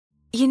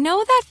You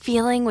know that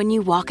feeling when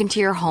you walk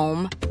into your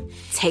home,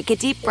 take a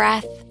deep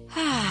breath,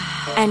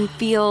 and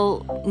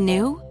feel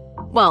new?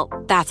 Well,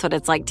 that's what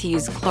it's like to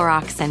use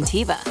Clorox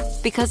Scentiva.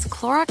 Because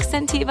Clorox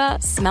Scentiva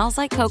smells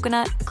like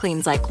coconut,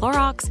 cleans like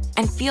Clorox,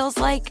 and feels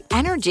like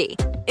energy.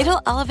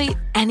 It'll elevate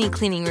any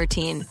cleaning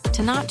routine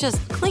to not just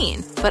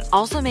clean, but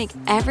also make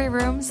every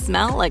room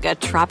smell like a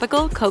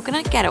tropical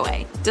coconut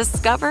getaway.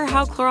 Discover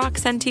how Clorox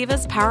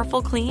Scentiva's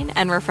powerful clean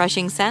and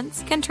refreshing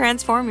scents can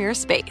transform your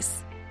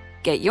space.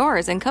 Get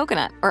yours in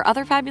coconut or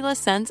other fabulous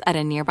scents at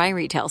a nearby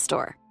retail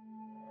store.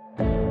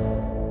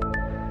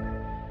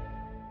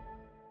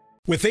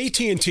 With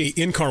AT&T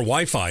in-car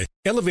Wi-Fi,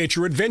 elevate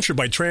your adventure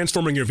by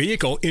transforming your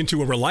vehicle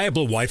into a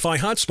reliable Wi-Fi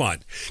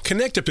hotspot.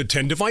 Connect up to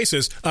 10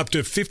 devices up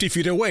to 50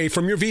 feet away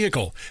from your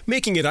vehicle,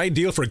 making it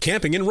ideal for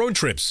camping and road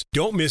trips.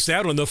 Don't miss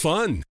out on the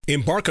fun.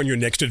 Embark on your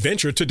next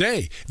adventure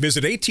today.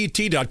 Visit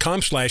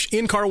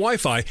att.com/in-car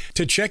Wi-Fi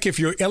to check if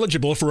you're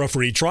eligible for a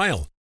free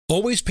trial.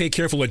 Always pay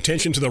careful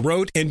attention to the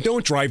road and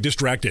don't drive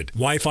distracted.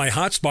 Wi-Fi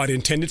hotspot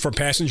intended for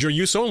passenger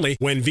use only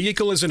when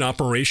vehicle is in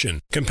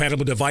operation.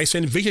 Compatible device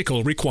and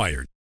vehicle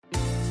required.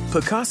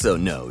 Pacaso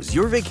knows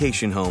your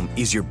vacation home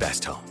is your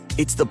best home.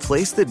 It's the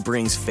place that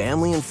brings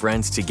family and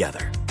friends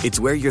together. It's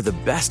where you're the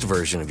best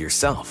version of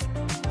yourself.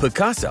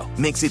 Pacaso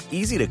makes it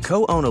easy to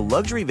co-own a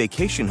luxury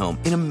vacation home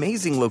in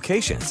amazing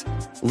locations.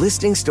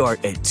 Listings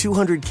start at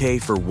 $200K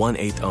for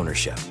 1/8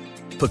 ownership.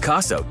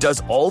 Pacaso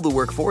does all the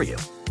work for you.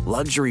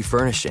 Luxury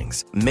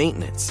furnishings,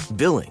 maintenance,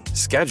 billing,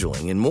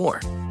 scheduling, and more.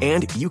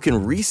 And you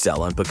can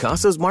resell on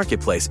Pacaso's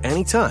marketplace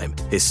anytime,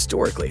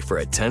 historically for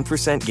a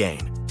 10% gain.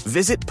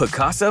 Visit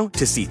Pacaso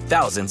to see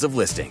thousands of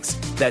listings.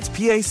 That's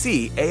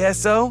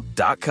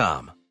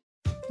PACASO.com.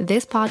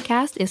 This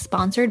podcast is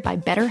sponsored by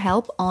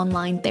BetterHelp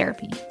Online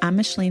Therapy. I'm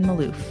Micheline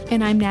Maloof.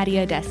 And I'm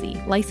Nadia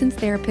Desi, licensed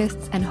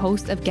therapists and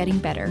host of Getting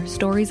Better,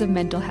 Stories of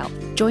Mental Health.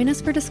 Join us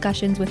for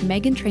discussions with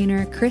Megan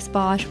Trainor, Chris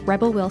Bosch,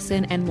 Rebel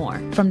Wilson, and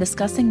more. From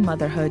discussing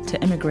motherhood to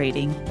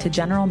immigrating to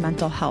general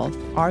mental health,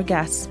 our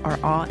guests are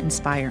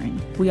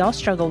awe-inspiring. We all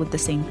struggle with the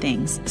same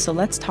things, so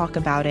let's talk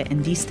about it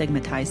and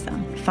destigmatize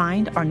them.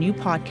 Find our new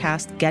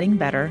podcast, Getting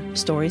Better,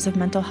 Stories of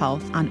Mental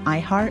Health, on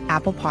iHeart,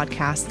 Apple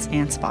Podcasts,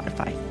 and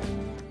Spotify.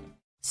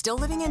 Still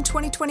living in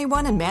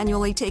 2021 and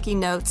manually taking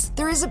notes?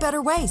 There is a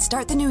better way.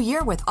 Start the new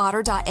year with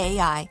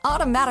Otter.ai.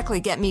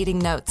 Automatically get meeting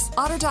notes.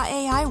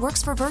 Otter.ai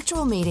works for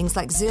virtual meetings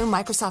like Zoom,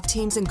 Microsoft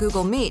Teams, and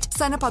Google Meet.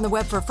 Sign up on the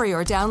web for free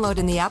or download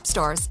in the app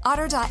stores.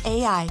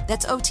 Otter.ai.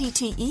 That's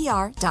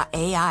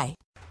OTTER.ai.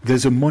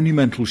 There's a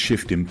monumental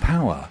shift in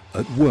power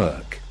at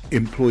work.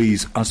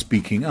 Employees are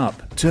speaking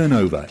up.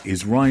 Turnover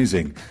is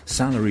rising.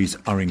 Salaries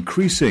are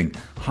increasing.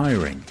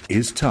 Hiring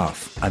is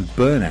tough. And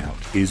burnout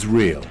is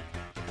real.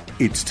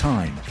 It's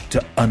time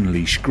to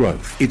unleash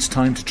growth. It's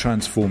time to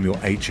transform your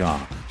HR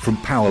from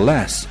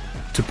powerless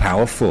to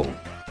powerful.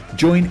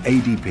 Join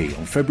ADP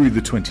on February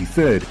the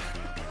 23rd.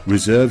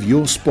 Reserve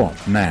your spot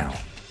now.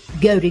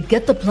 Go to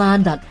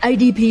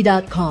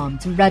gettheplan.adp.com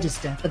to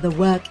register for the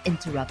Work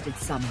Interrupted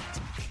Summit.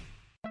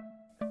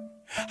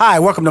 Hi,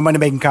 welcome to Money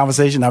Making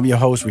Conversation. I'm your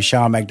host,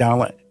 Rushion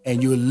McDonald,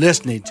 and you're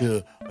listening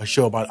to a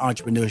show about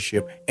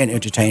entrepreneurship and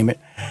entertainment.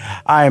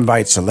 I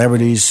invite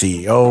celebrities,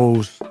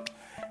 CEOs,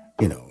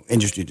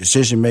 industry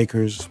decision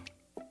makers,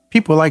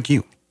 people like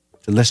you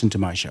to listen to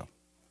my show.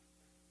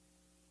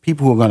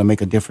 People who are going to make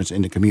a difference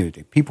in the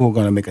community. People who are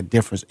going to make a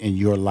difference in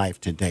your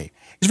life today.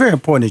 It's very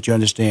important that you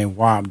understand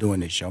why I'm doing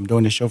this show. I'm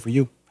doing this show for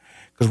you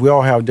because we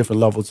all have different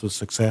levels of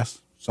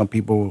success. Some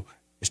people,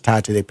 it's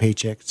tied to their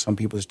paycheck. Some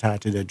people, it's tied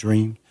to their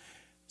dream.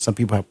 Some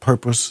people have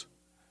purpose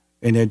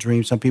in their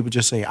dream. Some people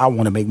just say, I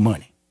want to make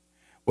money.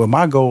 Well,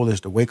 my goal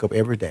is to wake up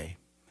every day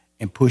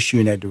and push you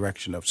in that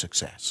direction of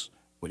success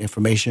with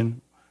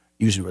information,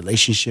 using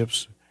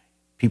relationships,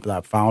 people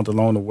I've found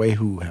along the way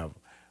who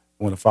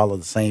want to follow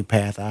the same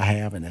path I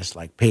have, and that's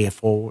like pay it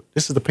forward.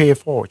 This is the Pay It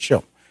Forward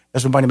show.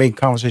 That's what Money Making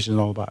Conversation is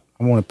all about.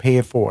 I want to pay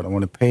it forward. I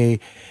want to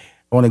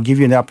give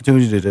you an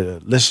opportunity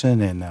to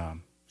listen and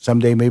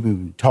someday maybe we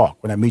can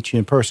talk when I meet you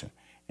in person.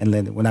 And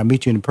then when I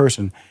meet you in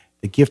person,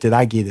 the gift that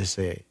I get is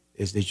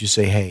that you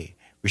say, hey,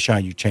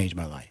 Rushion, you changed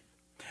my life.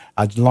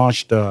 I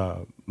launched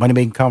Money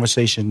Making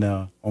Conversation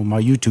on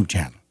my YouTube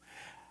channel.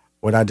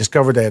 What I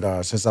discovered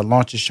that since I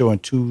launched the show in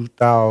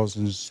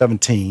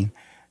 2017, it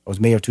was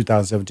May of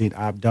 2017,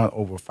 I've done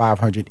over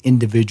 500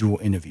 individual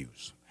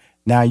interviews.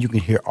 Now you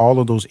can hear all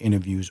of those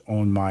interviews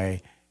on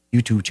my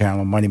YouTube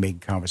channel, Money Making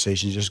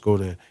Conversations. Just go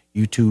to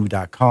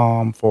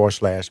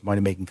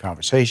youtube.com/Money Making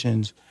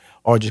Conversations,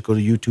 or just go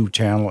to YouTube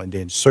channel and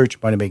then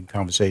search Money Making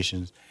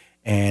Conversations.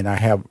 And I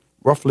have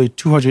roughly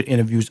 200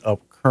 interviews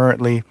up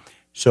currently.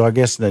 So I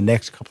guess in the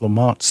next couple of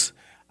months,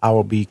 I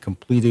will be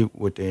complete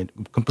with the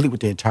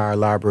entire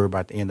library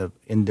by the end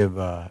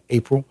of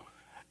April.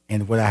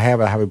 And what I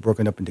have it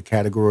broken up into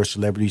categories: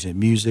 celebrities in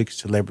music,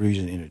 celebrities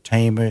in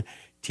entertainment,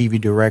 TV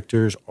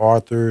directors,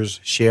 authors,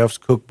 chefs,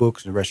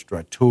 cookbooks, and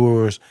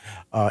restaurateurs,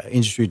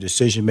 industry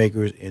decision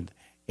makers in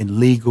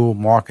legal,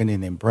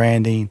 marketing, and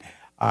branding.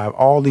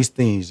 All these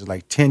things,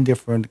 like 10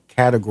 different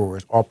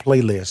categories or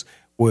playlists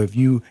where if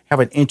you have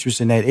an interest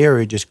in that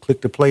area, just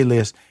click the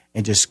playlist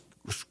and just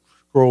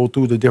scroll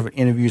through the different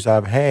interviews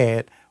I've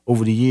had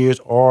over the years,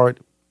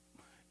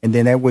 and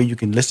then that way you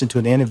can listen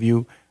to the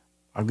interview.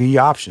 I'll give you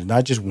options,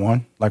 not just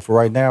one. Like for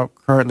right now,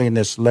 currently in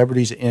the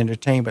celebrities and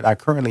entertainment, I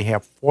currently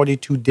have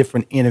 42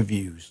 different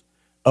interviews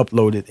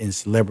uploaded in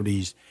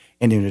celebrities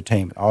and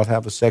entertainment. I also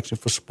have a section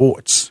for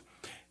sports.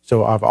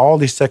 So I have all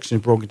these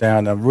sections broken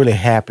down. I'm really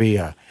happy.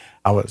 I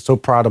was so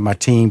proud of my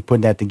team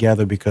putting that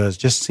together, because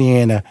just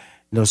seeing,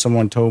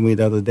 someone told me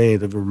the other day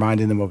that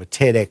reminding them of a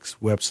TEDx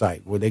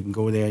website where they can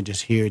go there and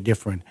just hear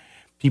different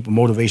people,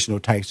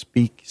 motivational type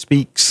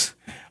speaks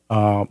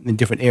in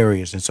different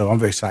areas. And so I'm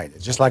very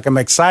excited. Just like I'm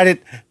excited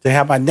to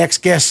have my next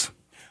guest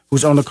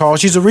who's on the call.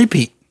 She's a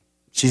repeat.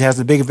 She has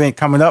a big event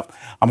coming up.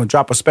 I'm going to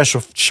drop a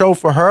special show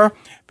for her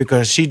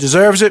because she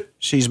deserves it.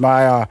 She's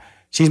my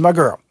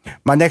girl.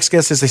 My next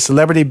guest is a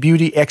celebrity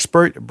beauty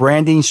expert,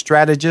 branding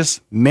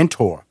strategist,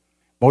 mentor,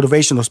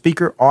 motivational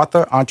speaker,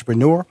 author,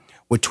 entrepreneur.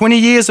 With 20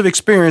 years of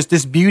experience,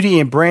 this beauty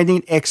and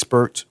branding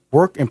expert's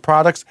work and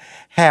products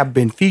have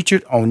been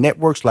featured on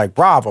networks like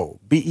Bravo,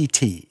 BET,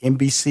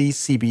 NBC,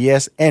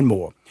 CBS, and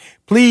more.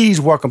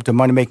 Please welcome to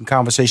Money Making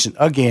Conversation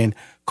again,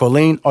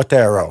 Colleen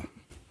Otero.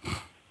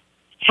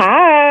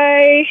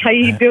 Hi, how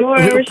you doing,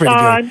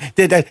 Rashawn?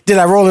 Did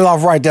I roll it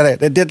off right? Did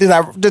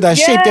I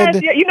shape that?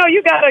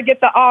 You gotta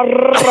get the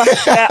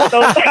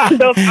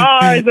those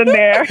R's in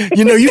there.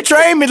 You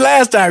trained me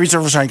last time. You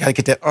said, Rashawn, you gotta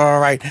get that all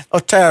right.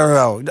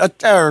 Otero.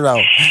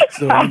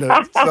 So,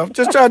 I'm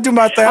just trying to do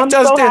my thing. I'm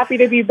so happy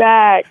to be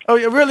back. Oh,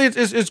 it really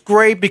it's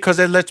great because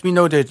it lets me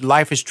know that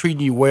life is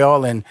treating you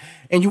well and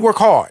you work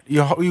hard.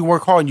 You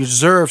work hard and you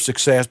deserve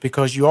success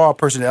because you are a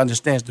person that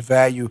understands the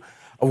value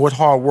of what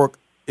hard work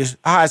is,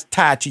 how it's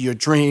tied to your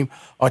dream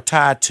or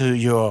tied to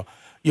your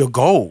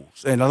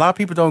goals. And a lot of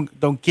people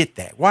don't get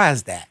that. Why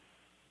is that?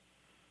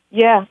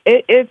 Yeah,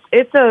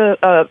 it's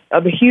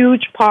a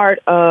huge part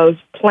of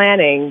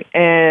planning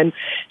and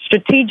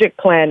strategic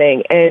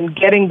planning and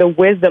getting the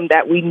wisdom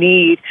that we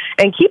need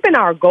and keeping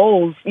our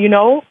goals,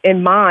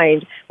 in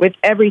mind with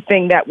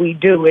everything that we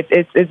do.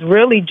 It's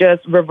really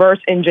just reverse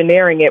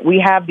engineering it. We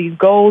have these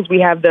goals,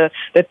 we have the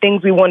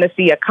things we want to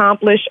see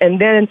accomplished,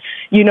 and then,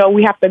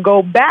 we have to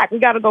go back. We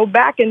got to go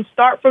back and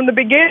start from the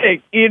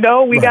beginning.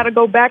 We got to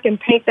go back and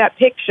paint that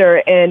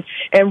picture and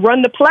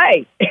run the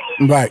play.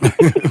 Right.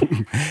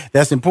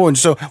 That's important.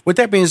 So with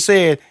that being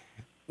said,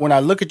 when I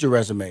look at your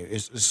resume,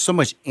 it's so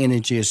much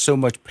energy, it's so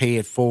much paying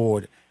it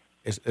forward.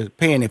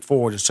 Paying it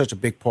forward is such a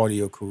big part of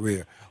your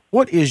career.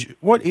 What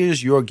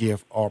is your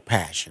gift or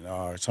passion?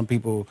 Some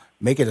people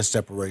make it a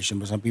separation,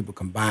 but some people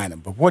combine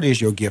them. But what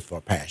is your gift or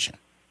passion?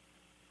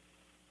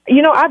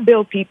 I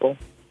build people.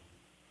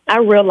 I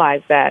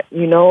realize that.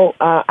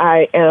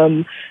 I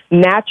am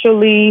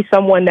naturally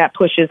someone that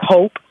pushes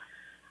hope.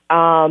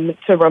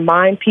 To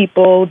remind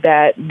people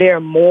that they're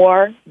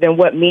more than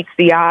what meets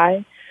the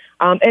eye,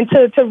 and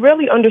to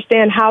really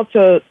understand how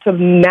to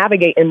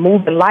navigate and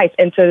move in life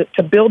and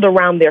to build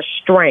around their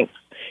strengths.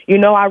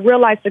 I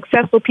realize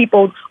successful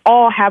people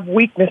all have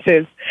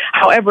weaknesses.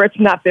 However, it's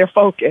not their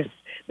focus.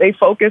 They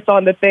focus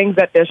on the things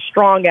that they're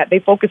strong at. They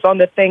focus on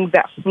the things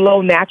that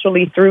flow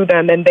naturally through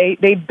them, and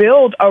they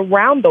build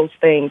around those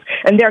things.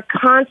 And they're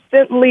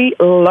constantly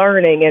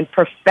learning and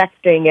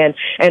perfecting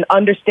and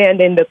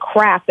understanding the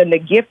craft and the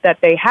gift that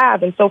they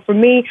have. And so for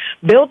me,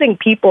 building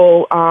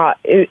people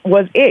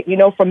was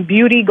it, from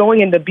beauty,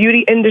 going in the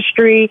beauty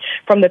industry,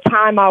 from the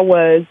time I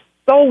was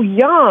so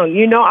young,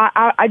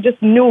 I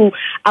just knew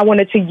I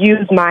wanted to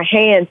use my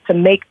hands to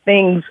make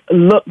things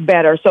look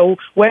better. So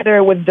whether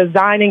it was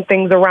designing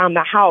things around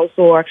the house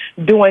or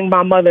doing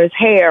my mother's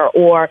hair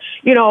or,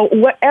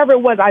 whatever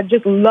it was, I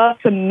just love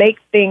to make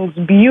things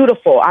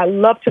beautiful. I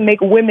love to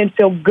make women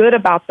feel good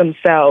about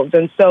themselves.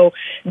 And so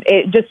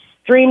it just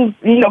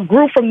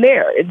grew from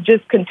there. It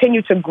just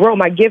continued to grow.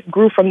 My gift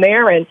grew from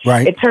there, and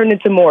It turned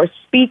into more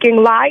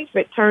speaking life.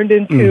 It turned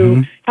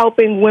into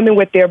helping women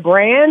with their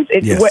brands.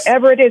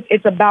 Whatever it is,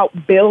 it's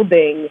about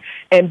building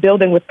and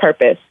building with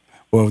purpose.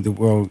 Well,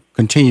 we'll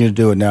continue to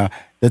do it. Now,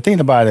 the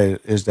thing about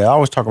it is that I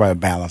always talk about a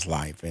balanced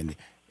life, and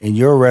in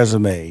your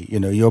resume,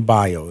 your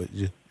bio,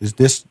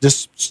 this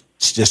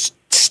just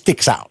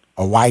sticks out.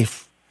 A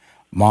wife,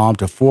 mom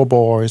to 4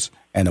 boys,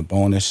 and a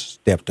bonus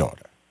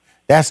stepdaughter.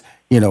 That's,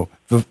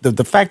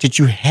 the fact that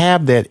you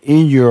have that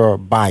in your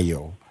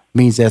bio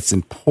means that's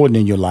important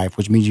in your life,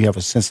 which means you have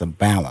a sense of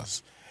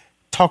balance.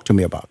 Talk to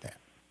me about that.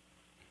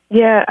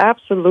 Yeah,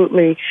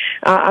 absolutely.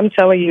 I'm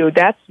telling you,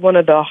 that's one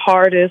of the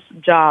hardest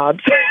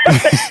jobs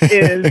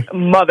is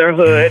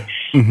motherhood.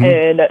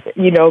 And,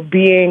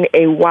 being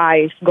a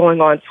wife going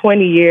on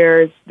 20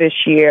 years this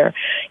year.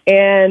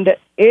 And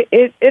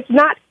it's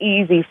not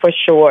easy for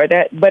sure,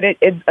 but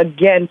it's,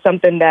 again,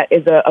 something that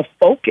is a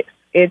focus.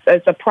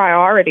 It's a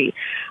priority.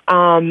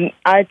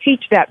 I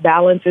teach that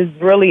balance is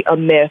really a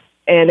myth.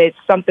 and it's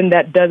something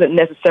that doesn't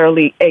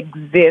necessarily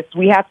exist.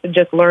 We have to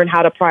just learn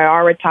how to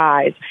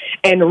prioritize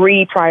and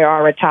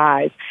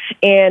reprioritize,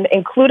 and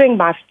including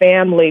my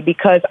family,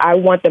 because I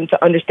want them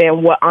to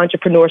understand what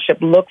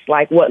entrepreneurship looks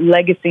like, what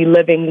legacy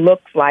living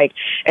looks like,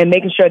 and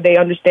making sure they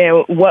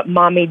understand what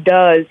mommy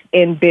does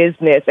in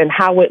business and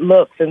how it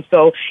looks. And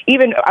so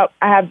even I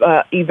have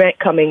an event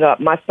coming up.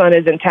 My son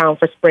is in town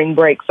for spring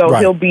break, so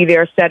he'll be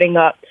there setting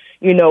up,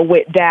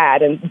 with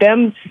dad, and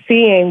them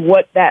seeing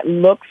what that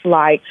looks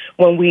like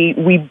when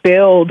we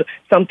build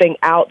something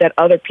out that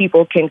other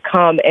people can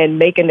come and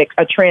make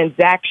a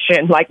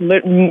transaction, like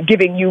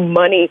giving you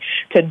money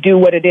to do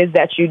what it is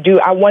that you do.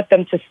 I want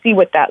them to see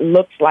what that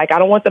looks like. I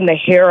don't want them to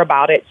hear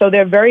about it. So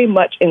they're very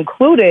much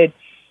included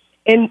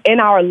in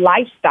our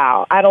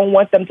lifestyle. I don't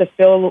want them to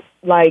feel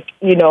like,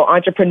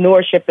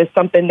 entrepreneurship is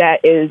something that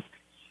is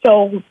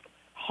so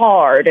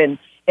hard and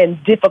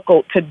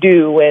difficult to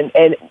do, and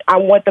I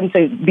want them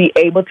to be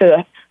able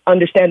to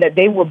understand that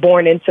they were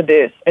born into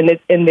this, and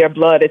it's in their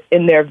blood, it's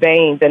in their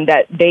veins, and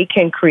that they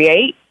can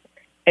create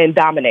and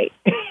dominate.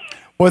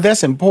 Well,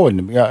 that's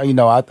important.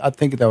 I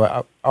think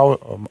that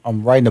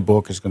I'm writing a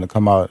book. It's going to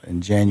come out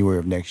in January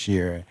of next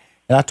year,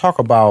 and I talk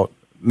about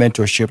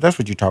mentorship. That's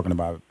what you're talking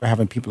about,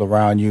 having people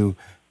around you,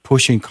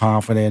 pushing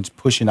confidence,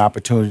 pushing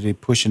opportunity,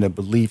 pushing a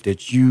belief that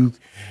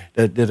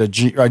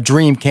a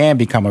dream can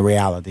become a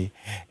reality.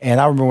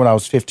 And I remember when I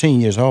was 15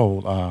 years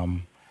old,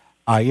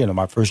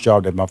 my first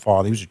job that my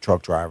father, he was a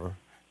truck driver.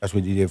 That's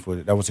what he did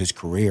that was his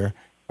career.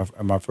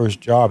 My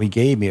first job he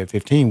gave me at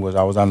 15 was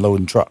I was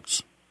unloading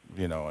trucks,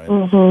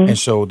 and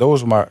so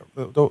those were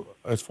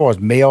as far as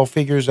male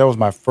figures, that was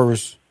my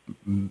first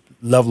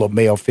level of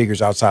male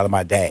figures outside of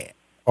my dad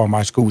or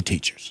my school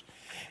teachers.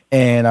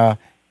 And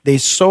they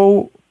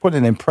put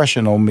an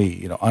impression on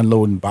me,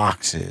 unloading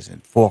boxes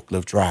and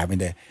forklift driving,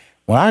 that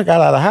when I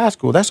got out of high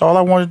school, that's all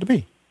I wanted to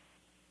be.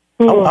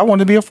 I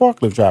wanted to be a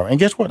forklift driver. And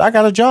guess what? I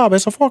got a job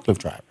as a forklift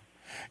driver.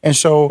 And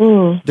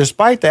so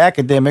despite the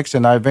academics,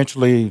 and I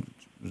eventually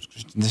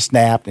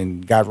snapped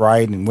and got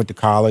right and went to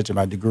college, and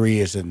my degree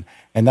is, and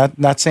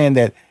not saying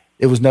that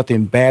it was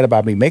nothing bad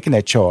about me making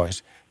that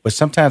choice, but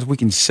sometimes we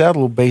can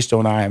settle based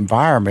on our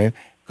environment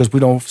because we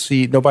don't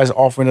see, nobody's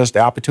offering us the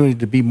opportunity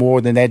to be more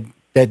than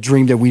that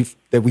dream that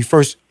we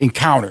first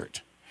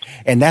encountered.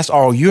 And that's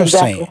all you're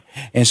saying.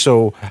 And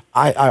so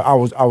I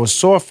was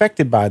so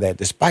affected by that.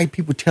 Despite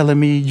people telling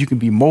me you can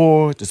be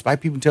more,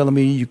 despite people telling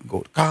me you can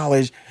go to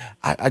college,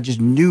 I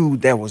just knew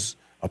there was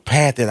a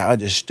path that I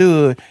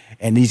understood.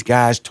 And these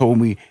guys told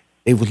me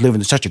they was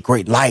living such a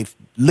great life,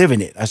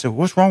 living it. I said,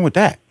 what's wrong with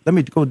that? Let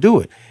me go do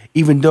it.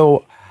 Even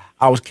though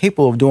I was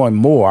capable of doing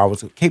more, I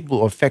was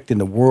capable of affecting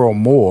the world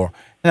more.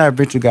 And I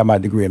eventually got my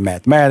degree in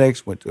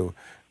mathematics, went to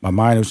my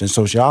minors in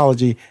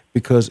sociology,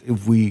 because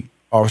if we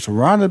are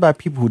surrounded by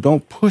people who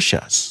don't push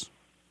us,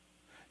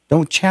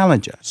 don't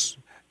challenge us,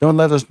 don't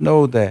let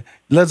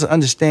us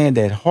understand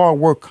that hard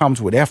work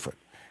comes with effort,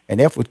 and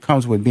effort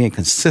comes with being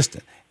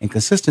consistent, and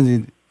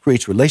consistency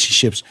creates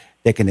relationships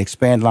that can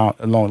expand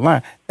along the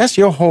line. That's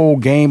your whole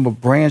game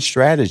of brand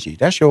strategy.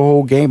 That's your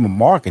whole game of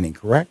marketing,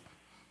 correct?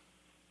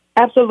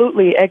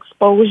 Absolutely.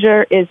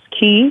 Exposure is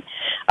key.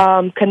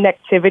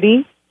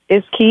 Connectivity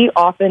is key.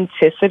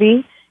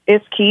 Authenticity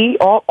is key.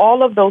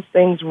 All of those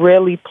things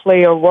really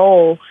play a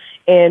role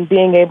in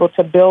being able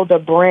to build a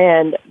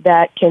brand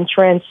that can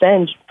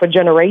transcend for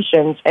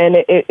generations. And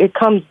it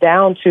comes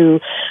down to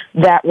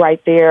that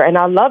right there. And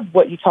I love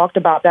what you talked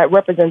about, that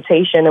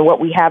representation and what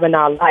we have in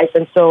our life.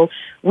 And so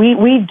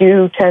we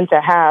do tend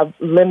to have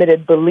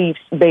limited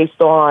beliefs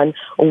based on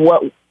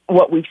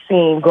what we've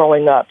seen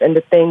growing up and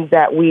the things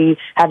that we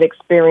have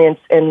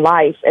experienced in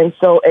life. And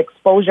so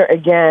exposure,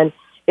 again,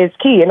 is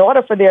key. In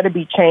order for there to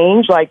be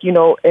change,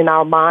 in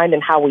our mind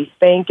and how we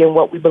think and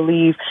what we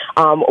believe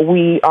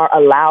we are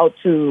allowed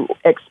to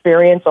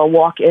experience or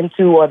walk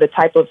into, or the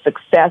type of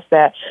success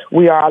that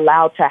we are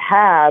allowed to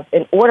have,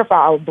 in order for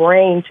our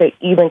brain to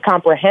even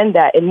comprehend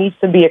that, it needs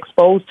to be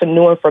exposed to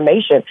new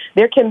information.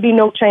 There can be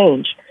no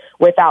change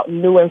without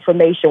new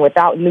information,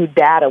 without new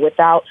data,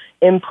 without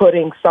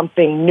inputting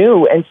something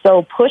new. And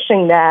so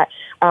pushing that,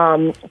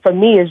 for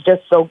me, is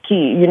just so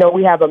key.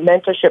 We have a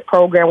mentorship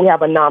program. We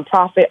have a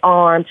nonprofit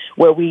arm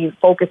where we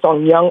focus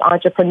on young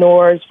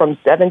entrepreneurs from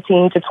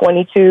 17 to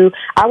 22.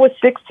 I was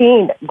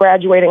 16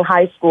 graduating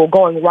high school,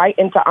 going right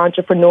into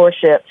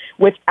entrepreneurship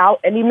without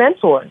any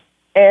mentors.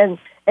 And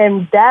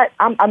that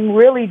I'm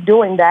really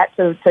doing that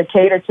to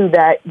cater to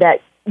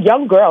that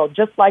young girl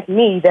just like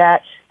me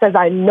that says,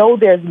 I know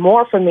there's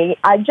more for me.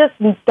 I just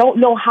don't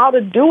know how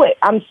to do it.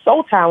 I'm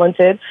so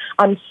talented.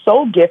 I'm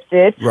so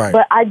gifted,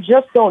 but I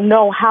just don't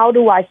know how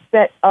do I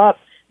set up,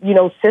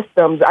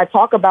 systems. I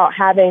talk about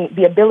having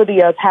the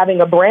ability of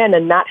having a brand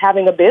and not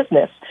having a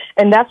business.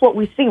 And that's what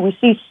we see. We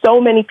see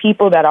so many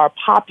people that are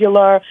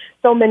popular,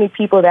 so many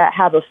people that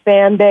have a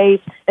fan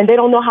base, and they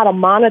don't know how to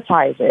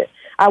monetize it.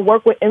 I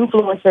work with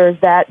influencers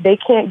that they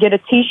can't get a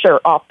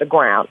T-shirt off the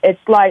ground. It's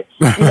like,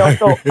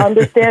 so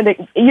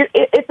understanding,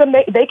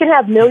 they can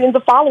have millions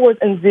of followers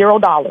and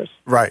 $0.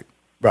 Right.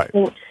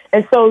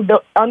 And so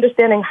the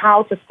understanding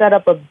how to set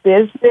up a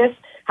business,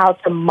 how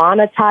to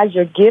monetize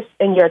your gifts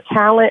and your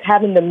talent,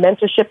 having the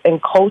mentorship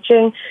and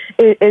coaching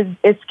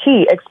is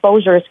key.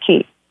 Exposure is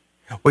key.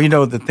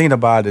 Well, the thing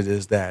about it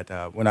is that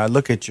when I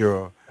look at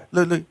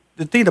the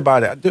thing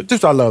about it, this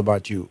is what I love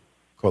about you,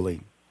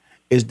 Colleen,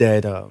 is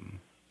that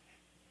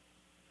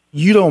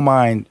you don't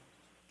mind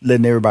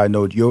letting everybody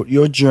know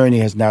your journey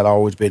has not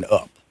always been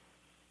up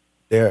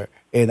there.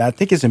 And I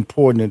think it's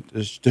important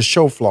to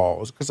show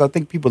flaws, because I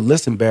think people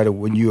listen better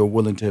when you are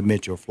willing to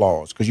admit your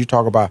flaws. Because you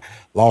talk about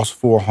lost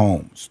 4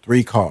 homes,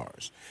 3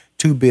 cars,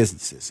 2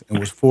 businesses, and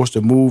was forced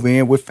to move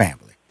in with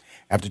family.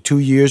 After 2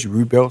 years, you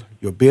rebuilt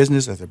your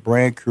business as a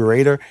brand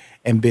curator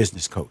and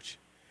business coach.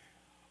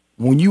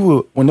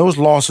 When those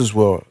losses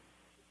were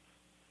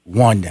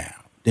 1 down,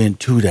 then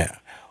 2 down,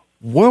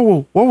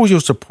 what was your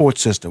support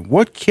system?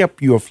 What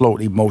kept you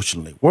afloat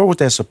emotionally? Where was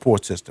that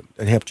support system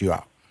that helped you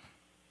out?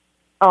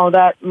 Oh,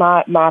 that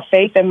my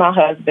faith in my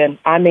husband.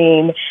 I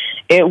mean,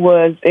 it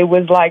was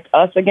like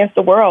us against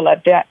the world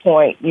at that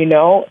point,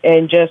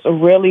 and just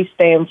really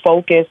staying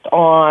focused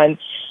on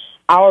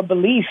our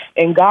belief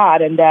in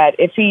God, and that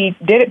if He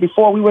did it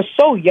before, we were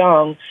so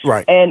young,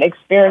 right, and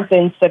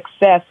experiencing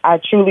success. I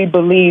truly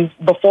believe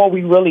before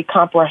we really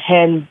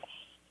comprehend,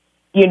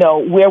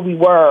 where we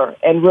were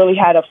and really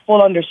had a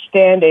full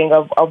understanding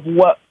of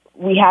what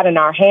we had in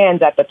our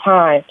hands at the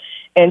time.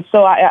 And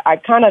so I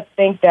kind of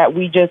think that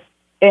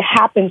it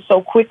happened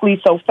so quickly,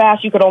 so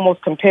fast, you could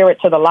almost compare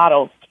it to the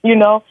lotto.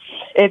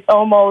 It's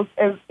almost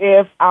as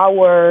if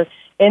our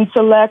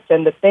intellect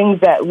and the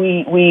things that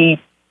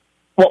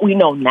what we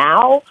know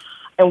now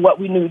and what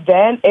we knew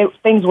then,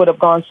 things would have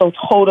gone so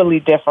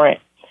totally different.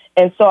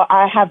 And so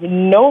I have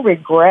no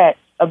regrets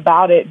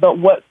about it, but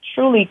what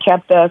truly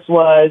kept us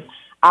was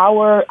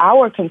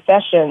our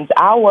confessions.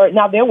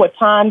 Now, there were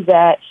times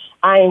that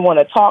I didn't want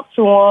to talk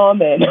to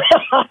him, and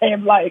I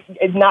am like,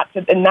 not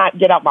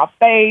get out my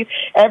face.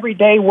 Every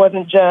day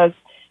wasn't just,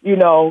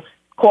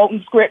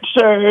 quoting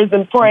scriptures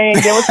and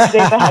praying. There was some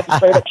days I had to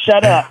straight up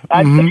shut up.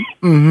 I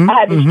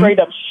had to straight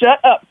up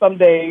shut up some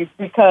days,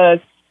 because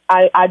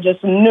I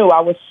just knew I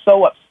was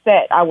so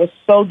upset. I was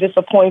so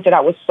disappointed.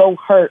 I was so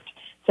hurt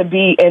to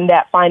be in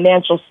that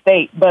financial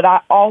state. But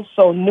I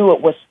also knew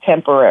it was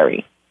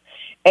temporary.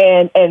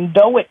 And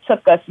though it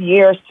took us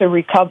years to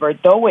recover,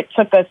 though it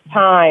took us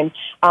time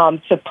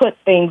to put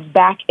things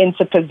back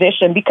into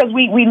position, because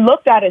we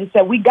looked at it and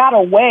said we got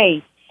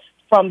away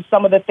from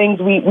some of the things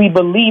we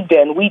believed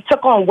in. We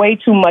took on way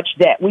too much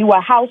debt. We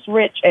were house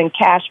rich and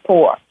cash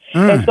poor.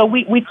 And so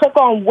we took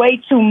on way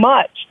too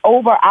much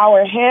over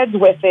our heads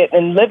with it,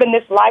 and living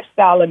this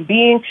lifestyle and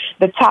being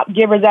the top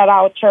givers at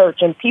our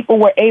church. And people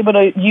were able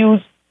to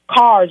use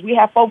cars. We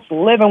had folks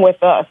living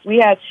with us. We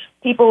had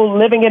people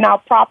living in our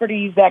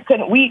properties that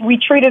couldn't. We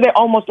treated it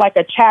almost like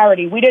a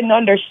charity. We didn't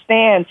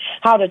understand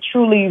how to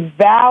truly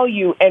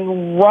value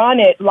and run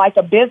it like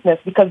a business,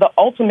 because the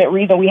ultimate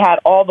reason we had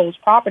all those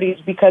properties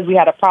because we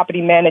had a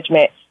property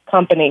management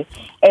company.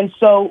 And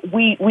so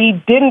we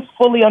didn't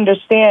fully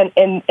understand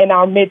in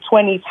our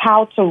mid-20s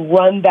how to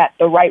run that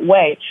the right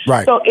way.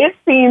 Right. So it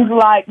seems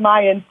like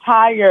my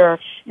entire,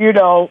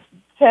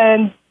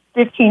 10,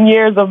 15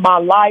 years of my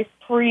life,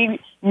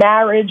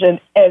 pre-marriage and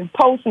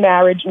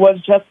post-marriage, was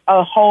just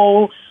a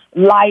whole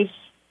life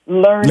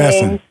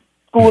learning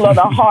school of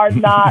the hard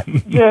knocks,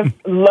 just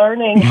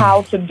learning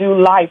how to do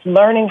life,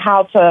 learning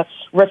how to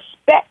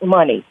respect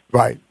money.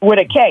 Right. With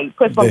a K.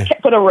 Put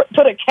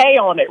a K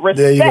on it.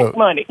 Respect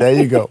money. There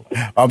you go.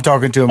 I'm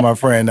talking to my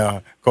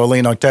friend,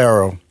 Colleen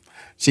Otero.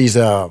 She's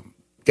got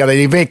an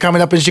event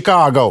coming up in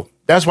Chicago.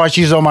 That's why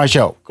she's on my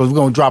show, because we're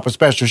going to drop a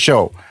special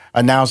show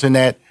announcing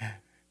that,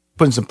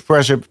 putting some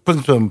pressure,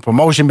 putting some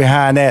promotion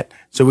behind that,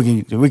 so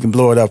we can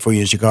blow it up for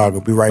you in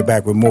Chicago. Be right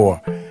back with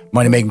more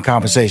Money Making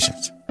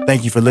Conversations.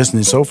 Thank you for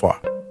listening so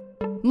far.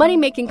 Money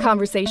Making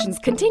Conversations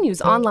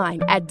continues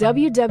online at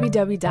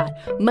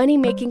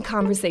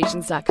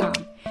www.moneymakingconversations.com,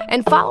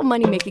 and follow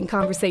Money Making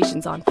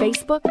Conversations on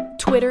Facebook,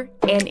 Twitter,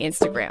 and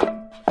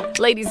Instagram.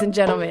 Ladies and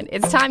gentlemen,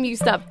 it's time you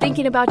stop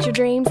thinking about your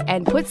dreams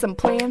and put some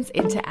plans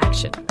into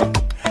action.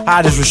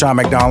 Hi, this is Rushion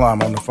McDonald.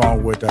 I'm on the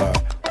phone with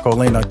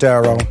Colleen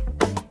Otero.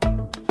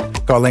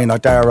 Colleen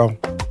Otero.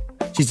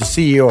 She's the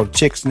CEO of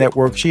Chicks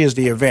Network. She is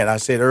the event. I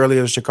said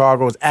earlier,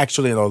 Chicago is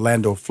actually in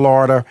Orlando,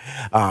 Florida.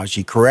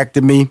 She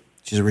corrected me.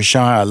 She said,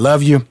 Rushion, I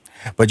love you,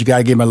 but you got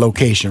to get my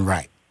location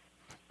right.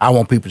 I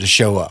want people to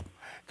show up,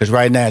 because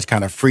right now it's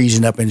kind of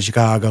freezing up in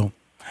Chicago.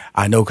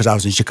 I know, because I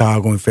was in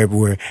Chicago in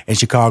February, and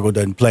Chicago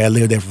doesn't play. I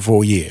lived there for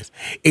 4 years.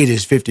 It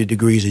is 50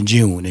 degrees in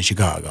June in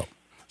Chicago.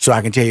 So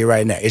I can tell you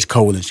right now, it's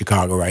cold in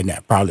Chicago right now.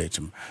 Probably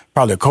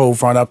a cold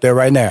front up there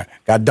right now.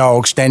 Got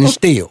dogs standing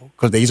still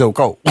because they so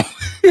cold.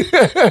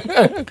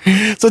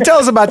 So tell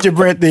us about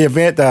the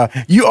event.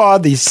 You are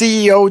the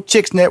CEO,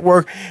 Chicks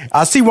Network.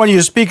 I see one of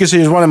your speakers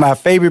here is one of my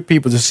favorite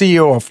people, the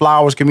CEO of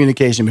Flowers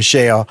Communication,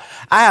 Michelle.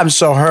 I haven't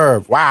saw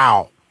her,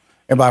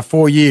 in about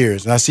 4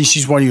 years. And I see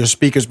she's one of your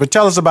speakers. But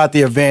tell us about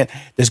the event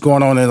that's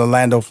going on in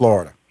Orlando,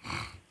 Florida.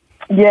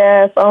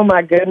 Yes. Oh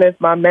my goodness.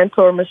 My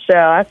mentor,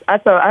 Michelle.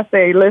 I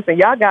say, listen,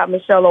 y'all got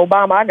Michelle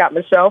Obama. I got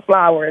Michelle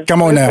Flowers.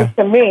 Come on now.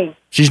 To me,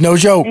 she's no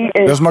joke.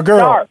 That's my girl.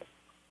 Sharp.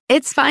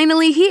 It's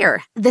finally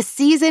here, the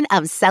season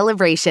of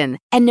celebration.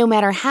 And no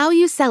matter how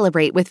you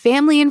celebrate with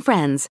family and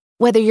friends,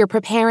 whether you're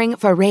preparing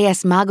for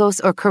Reyes Magos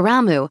or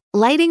Karamu,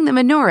 lighting the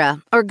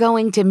menorah, or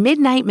going to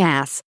midnight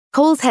mass,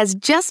 Kohl's has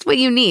just what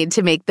you need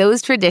to make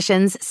those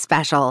traditions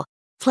special.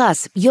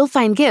 Plus, you'll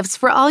find gifts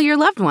for all your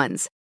loved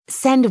ones.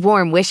 Send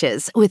warm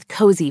wishes with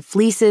cozy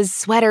fleeces,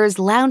 sweaters,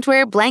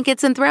 loungewear,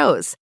 blankets, and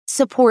throws.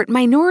 Support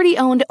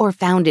minority-owned or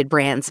founded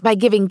brands by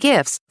giving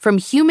gifts from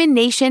Human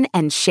Nation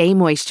and Shea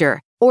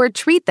Moisture. Or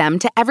treat them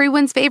to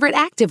everyone's favorite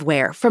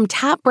activewear from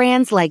top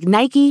brands like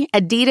Nike,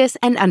 Adidas,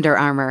 and Under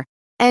Armour.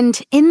 And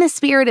in the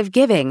spirit of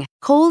giving,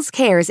 Kohl's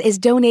Cares is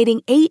donating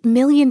 $8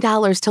 million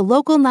to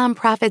local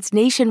nonprofits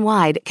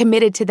nationwide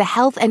committed to the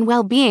health and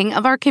well-being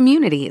of our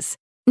communities.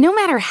 No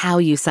matter how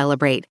you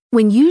celebrate,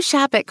 when you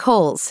shop at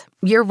Kohl's,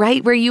 you're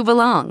right where you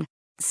belong.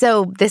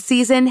 So this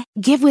season,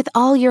 give with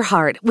all your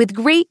heart with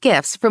great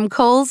gifts from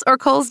Kohl's or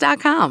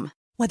Kohls.com.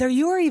 Whether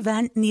your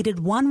event needed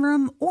one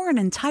room or an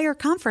entire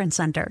conference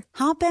center,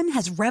 Hopin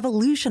has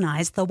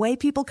revolutionized the way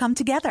people come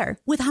together.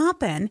 With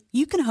Hopin,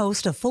 you can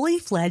host a fully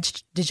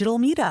fledged digital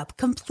meetup,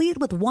 complete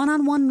with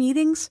one-on-one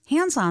meetings,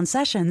 hands-on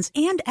sessions,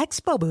 and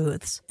expo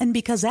booths. And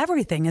because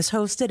everything is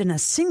hosted in a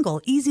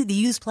single,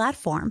 easy-to-use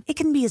platform, it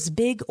can be as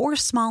big or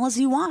small as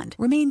you want,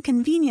 remain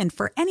convenient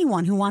for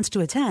anyone who wants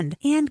to attend,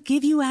 and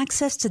give you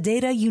access to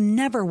data you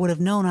never would have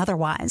known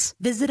otherwise.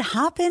 Visit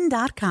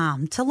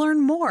hopin.com to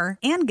learn more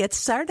and get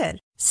started.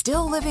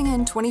 Still living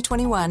in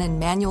 2021 and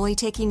manually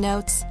taking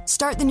notes?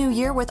 Start the new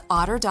year with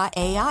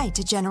Otter.ai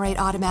to generate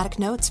automatic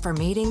notes for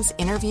meetings,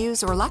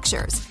 interviews, or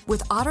lectures.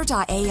 With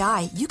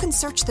Otter.ai, you can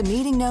search the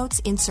meeting notes,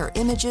 insert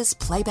images,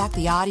 play back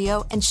the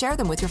audio, and share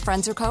them with your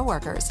friends or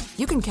coworkers.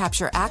 You can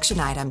capture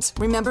action items,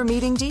 remember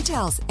meeting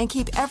details, and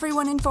keep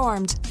everyone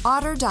informed.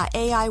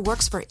 Otter.ai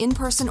works for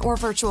in-person or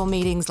virtual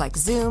meetings like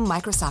Zoom,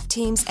 Microsoft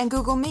Teams, and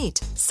Google Meet.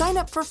 Sign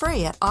up for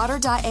free at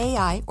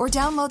Otter.ai or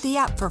download the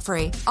app for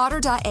free.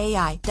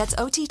 Otter.ai, that's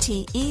OTTER.ai.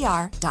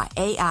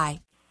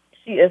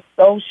 She is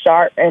so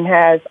sharp and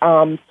has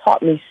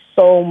taught me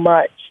so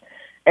much,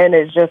 and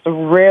it's just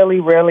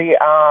really, really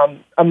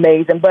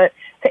amazing. But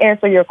to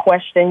answer your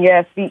question,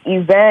 yes, the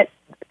event,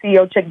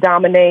 CEO Chick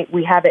Dominate,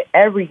 we have it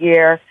every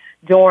year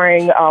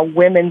during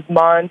Women's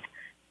Month,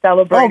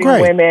 celebrating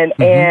women.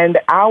 Mm-hmm. And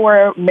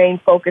our main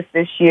focus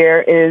this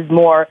year is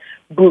more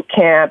boot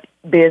camp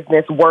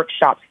business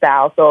workshop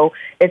style. So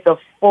it's a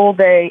full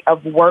day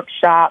of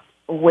workshops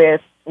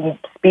with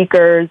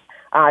speakers,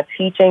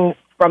 teaching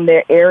from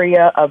their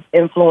area of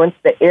influence,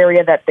 the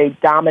area that they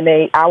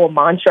dominate. Our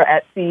mantra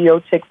at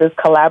CEO Chicks is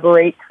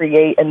collaborate,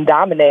 create, and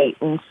dominate.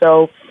 And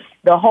so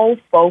the whole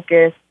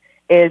focus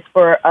is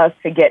for us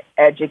to get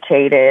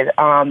educated.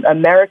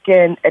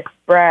 American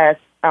Express,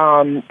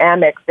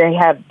 Amex, they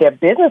have their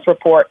business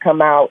report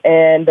come out,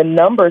 and the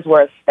numbers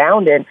were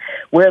astounding.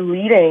 We're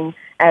leading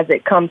as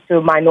it comes to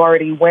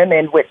minority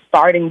women with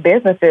starting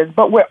businesses,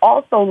 but we're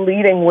also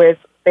leading with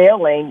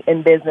failing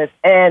in business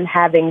and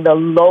having the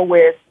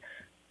lowest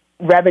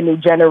revenue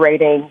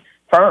generating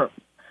firms.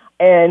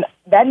 And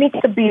that needs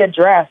to be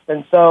addressed.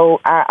 And so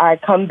I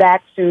come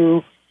back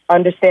to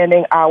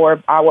understanding our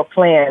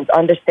plans,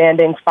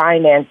 understanding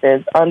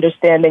finances,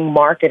 understanding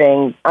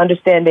marketing,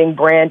 understanding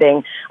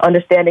branding,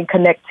 understanding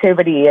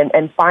connectivity,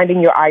 and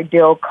finding your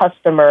ideal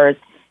customers.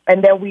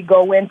 And then we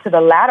go into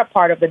the latter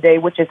part of the day,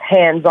 which is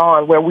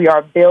hands-on, where we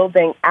are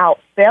building out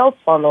sales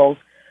funnels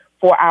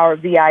for our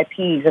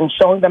VIPs and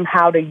showing them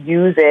how to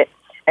use it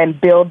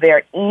and build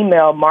their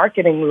email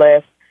marketing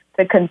list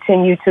to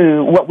continue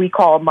to what we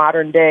call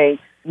modern day,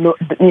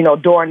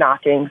 door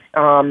knocking,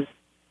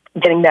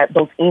 getting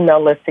those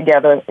email lists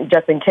together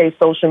just in case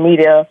social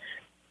media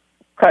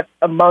cuts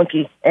a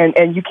monkey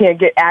and you can't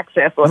get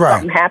access or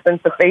something happens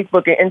to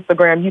Facebook and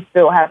Instagram, you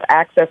still have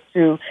access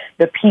to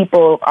the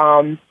people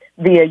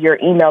via your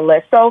email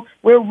list. So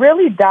we're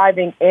really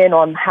diving in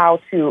on how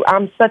to.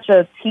 I'm such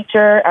a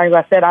teacher. As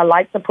I said, I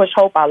like to push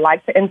hope. I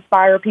like to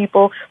inspire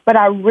people, but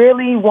I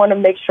really want to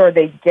make sure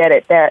they get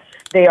it, that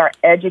they are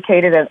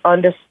educated and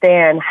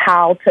understand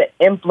how to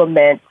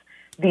implement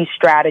these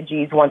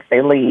strategies once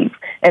they leave.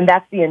 And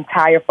that's the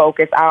entire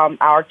focus.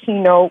 Our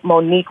keynote,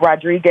 Monique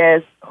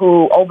Rodriguez,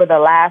 who over the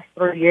last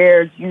 3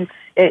 years,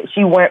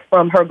 she went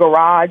from her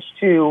garage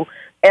to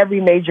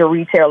every major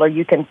retailer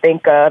you can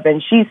think of.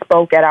 And she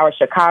spoke at our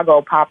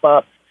Chicago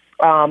pop-up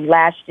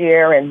last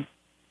year, and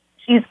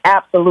she's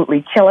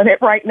absolutely killing it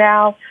right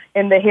now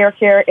in the hair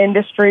care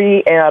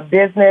industry and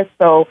business.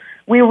 So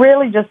we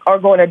really just are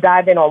going to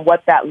dive in on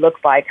what that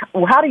looks like.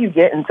 How do you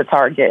get into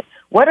Target?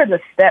 What are the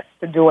steps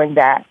to doing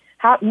that?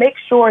 Make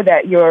sure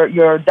that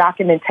your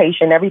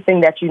documentation,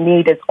 everything that you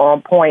need is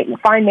on point.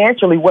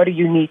 Financially, what do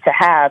you need to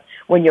have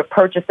when you're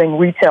purchasing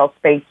retail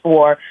space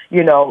for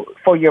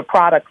your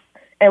products?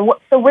 And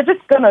so we're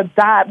just going to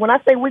dive. When I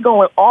say we're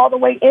going all the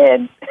way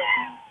in,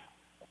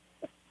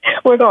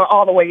 we're going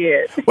all the way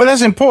in. Well,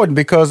 that's important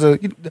because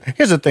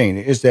here's the thing: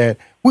 is that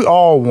we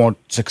all want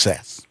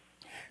success.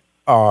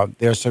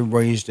 There are certain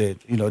ways that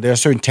there are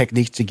certain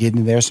techniques to get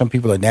in there. Some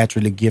people are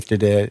naturally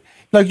gifted at it.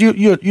 Like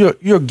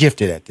you're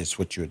gifted at this.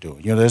 What you're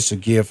doing, that's a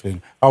gift.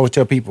 And I always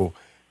tell people,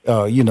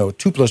 2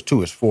 +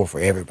 2 is 4 for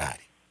everybody.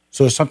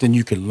 So it's something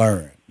you can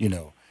learn.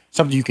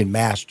 Something you can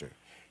master.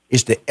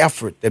 It's the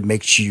effort that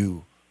makes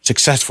you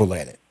successful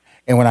at it.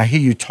 And when I hear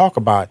you talk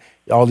about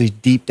all these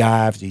deep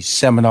dives, these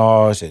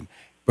seminars, and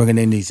bringing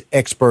in these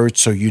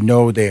experts, so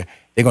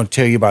they're going to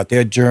tell you about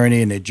their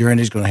journey, and their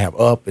journey is going to have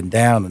up and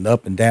down and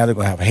up and down. They're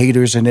going to have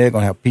haters in there. They're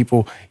going to have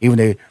people, even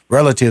their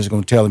relatives are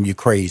going to tell them you're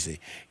crazy.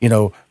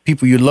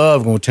 People you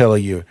love are going to tell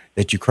you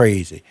that you're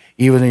crazy.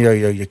 Even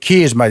your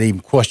kids might even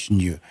question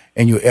you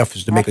and your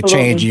efforts to make a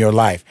change in your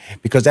life.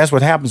 Because that's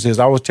what happens is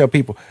I always tell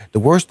people the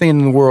worst thing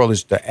in the world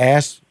is to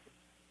ask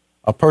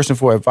a person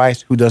for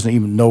advice who doesn't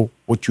even know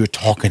what you're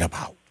talking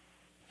about.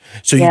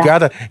 So you got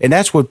to, and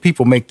that's what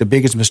people make the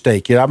biggest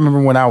mistake. I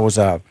remember when I was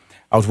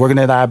working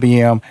at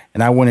IBM,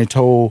 and I went and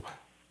told,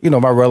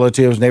 my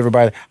relatives and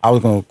everybody I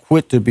was going to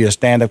quit to be a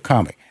stand-up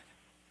comic.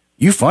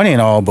 You funny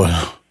and all,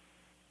 but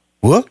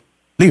what?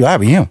 Leave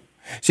IBM.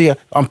 See,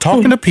 I'm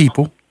talking to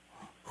people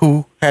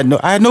who I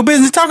had no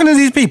business talking to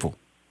these people.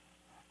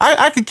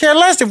 I could care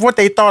less if what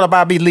they thought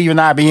about me leaving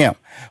IBM.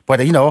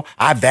 But,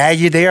 I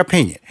value their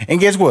opinion. And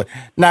guess what?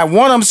 Not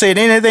one of them said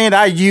anything that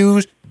I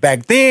used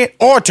back then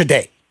or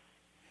today.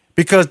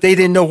 Because they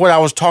didn't know what I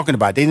was talking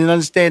about. They didn't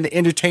understand the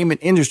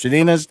entertainment industry.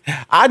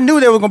 I knew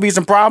there were going to be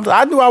some problems.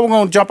 I knew I was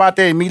going to jump out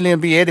there immediately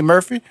and be Eddie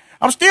Murphy.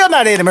 I'm still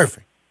not Eddie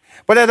Murphy.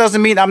 But that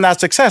doesn't mean I'm not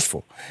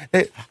successful.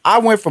 I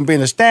went from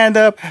being a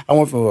stand-up, I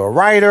went from a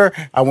writer,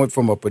 I went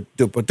from a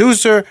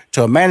producer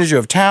to a manager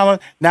of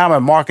talent. Now I'm a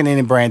marketing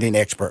and branding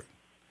expert.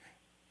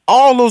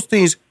 All those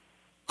things,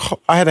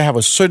 I had to have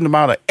a certain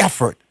amount of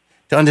effort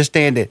to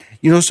understand that,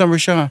 something,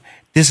 Rushion,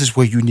 this is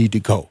where you need to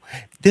go.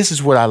 This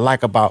is what I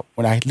like about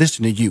when I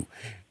listen to you,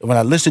 when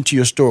I listen to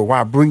your story,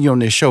 why I bring you on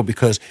this show,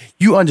 because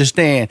you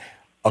understand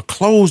a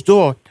closed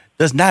door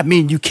does not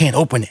mean you can't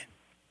open it.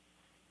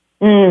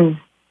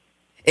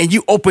 And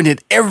you open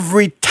it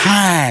every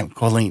time,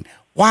 Colleen.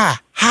 Why?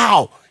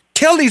 How?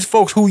 Tell these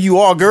folks who you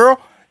are, girl.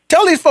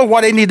 Tell these folks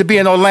why they need to be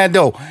in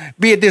Orlando,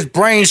 be at this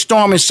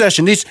brainstorming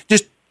session, this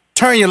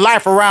turn your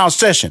life around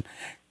session.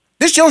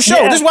 This your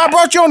show. Yeah. This is why I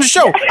brought you on the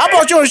show. I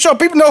brought you on the show.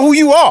 People know who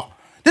you are.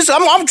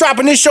 I'm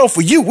dropping this show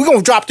for you. We're going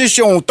to drop this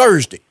show on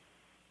Thursday.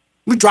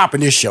 We're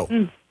dropping this show.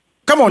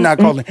 Come on now,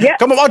 Colleen. Yeah.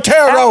 Come on,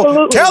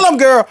 tell them,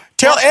 girl.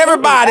 Tell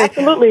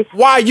everybody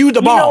why you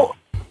the bomb.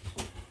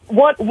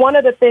 One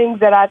of the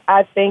things that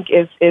I think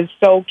is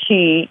so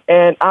key,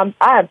 and I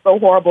am so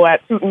horrible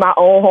at tooting my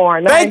own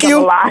horn. Thank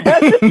you.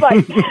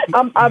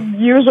 I'm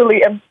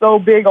usually am so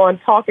big on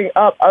talking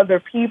up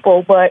other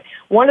people, but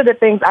one of the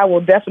things I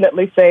will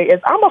definitely say is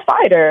I'm a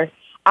fighter.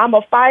 I'm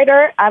a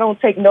fighter. I don't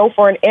take no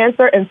for an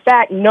answer. In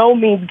fact, no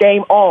means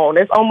game on.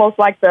 It's almost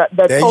like the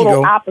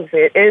total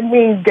opposite. It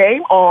means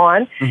game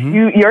on.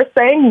 You're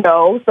saying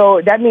no, so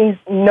that means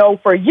no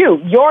for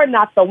you. You're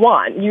not the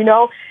one,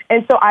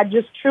 And so I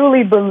just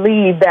truly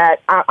believe that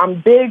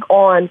I'm big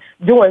on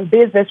doing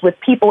business with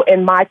people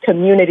in my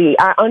community.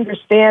 I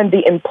understand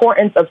the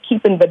importance of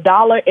keeping the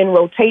dollar in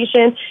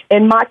rotation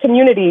in my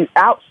community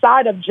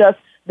outside of just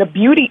the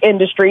beauty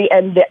industry,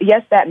 and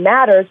yes, that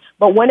matters.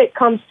 But when it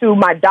comes to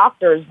my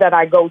doctors that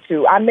I go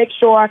to, I make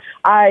sure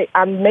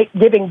I'm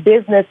giving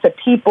business to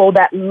people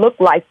that look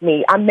like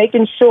me. I'm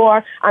making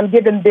sure I'm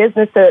giving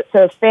business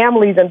to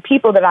families and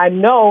people that I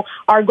know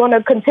are going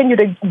to continue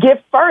to give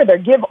further,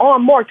 give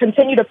on more,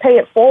 continue to pay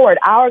it forward.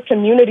 Our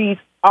communities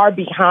are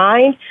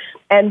behind,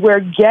 and we're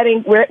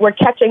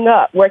catching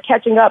up. We're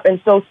catching up, and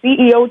so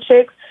CEO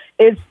Chicks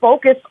is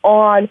focused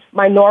on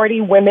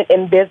minority women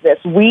in business.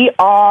 We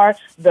are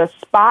the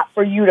spot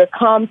for you to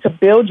come to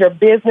build your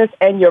business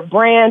and your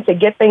brand, to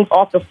get things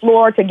off the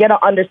floor, to get an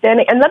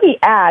understanding. And let me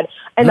add,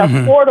 an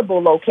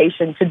affordable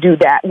location to do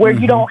that, where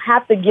you don't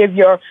have to give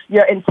your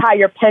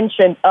entire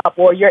pension up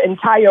or your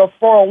entire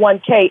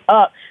 401k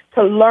up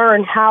to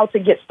learn how to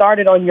get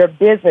started on your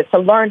business, to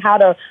learn how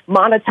to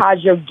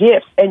monetize your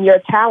gifts and your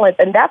talents.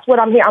 And that's what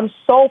I'm here. I'm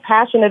so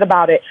passionate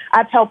about it.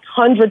 I've helped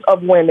hundreds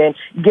of women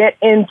get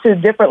into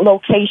different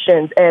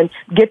locations and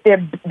get their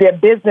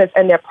business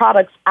and their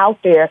products out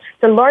there,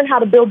 to learn how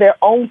to build their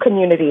own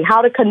community,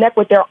 how to connect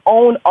with their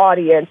own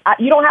audience.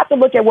 You don't have to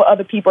look at what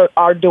other people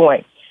are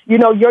doing.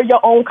 You're your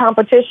own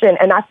competition,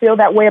 and I feel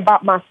that way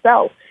about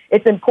myself.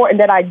 It's important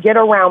that I get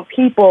around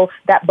people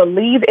that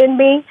believe in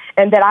me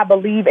and that I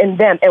believe in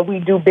them, and we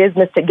do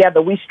business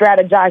together. We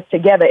strategize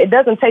together. It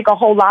doesn't take a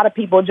whole lot of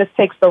people. It just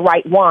takes the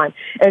right one.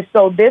 And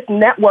so this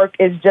network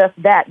is just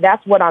that.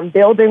 That's what I'm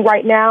building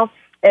right now.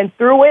 And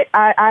through it,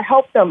 I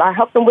help them. I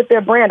help them with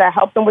their brand. I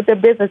help them with their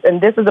business. And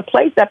this is a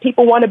place that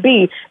people want to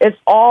be. It's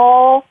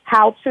all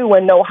how to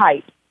and no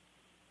hype.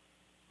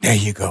 There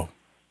you go.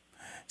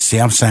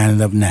 See, I'm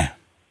signing up now.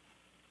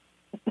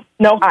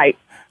 No hype.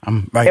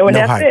 I'm right. And no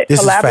that's hype. it. This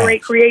Collaborate,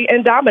 is create,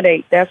 and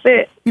dominate. That's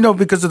it. You know,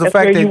 because of the that's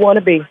fact where that you want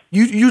to be.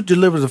 You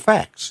deliver the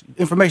facts,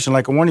 information.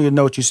 Like in one of your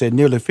notes, you said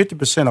nearly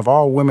 50% of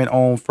all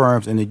women-owned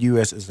firms in the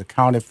U.S. is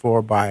accounted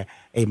for by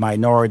a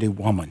minority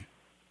woman.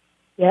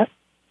 Yep.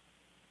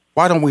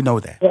 Why don't we know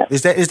that? Yep.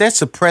 Is that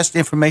suppressed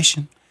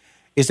information?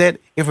 Is that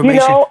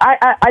information? You know,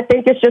 I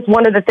think it's just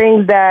one of the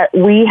things that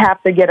we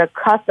have to get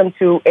accustomed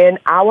to in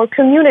our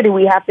community.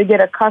 We have to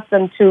get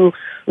accustomed to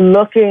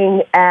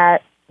looking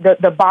at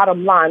the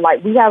bottom line.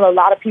 Like, we have a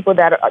lot of people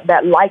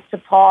that like to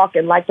talk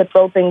and like to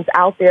throw things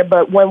out there,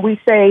 but when we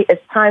say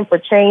it's time for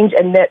change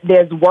and that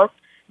there's work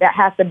that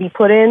has to be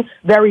put in,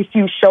 very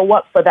few show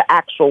up for the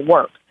actual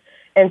work.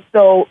 And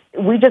so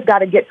we just got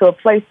to get to a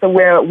place to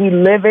where we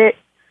live it,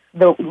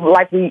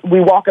 like we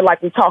walk it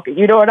like we talk it.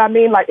 You know what I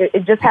mean? Like,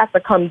 it just has to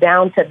come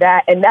down to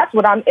that, and that's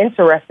what I'm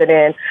interested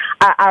in.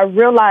 I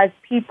realize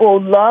people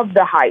love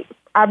the hype.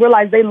 I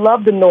realize they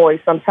love the noise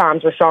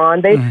sometimes,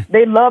 Rushion.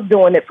 They love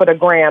doing it for the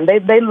gram.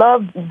 They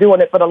love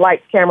doing it for the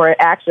lights, camera,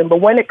 and action. But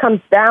when it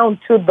comes down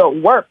to the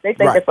work, they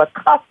think it's a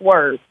cuss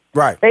word.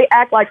 Right. They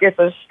act like it's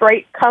a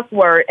straight cuss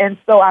word. And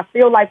so I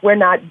feel like we're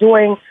not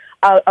doing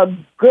a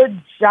good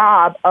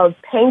job of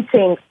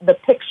painting the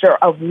picture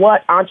of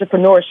what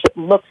entrepreneurship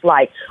looks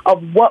like,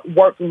 of what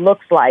work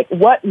looks like,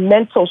 what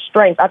mental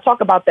strength. I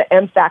talk about the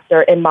M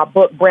factor in my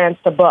book, Brands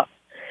to Bucks.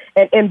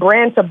 And in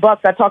Brand to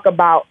Bucks, I talk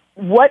about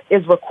what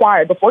is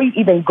required. Before you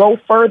even go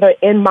further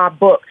in my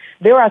book,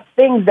 there are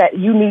things that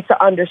you need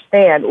to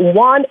understand.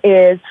 One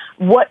is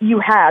what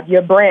you have,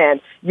 your brand,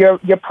 your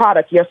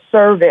product, your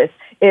service.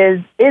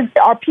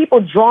 Are people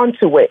drawn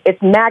to it?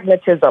 It's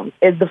magnetism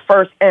is the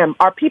first M.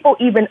 Are people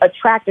even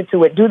attracted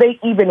to it? Do they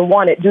even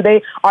want it?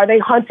 Are they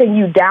hunting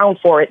you down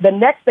for it? The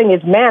next thing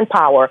is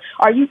manpower.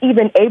 Are you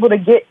even able to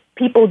get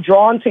people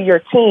drawn to your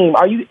team?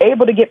 Are you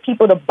able to get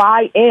people to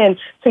buy in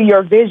to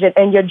your vision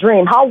and your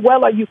dream? How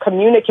well are you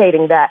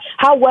communicating that?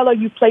 How well are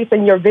you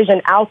placing your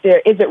vision out there?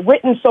 Is it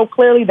written so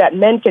clearly that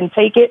men can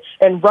take it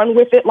and run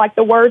with it like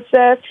the word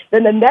says?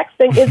 Then the next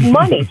thing is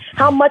money.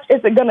 How much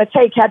is it going to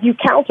take? Have you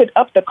counted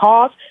up the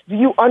cost? Do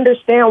you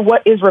understand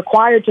what is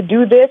required to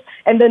do this?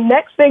 And the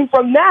next thing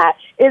from that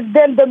is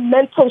then the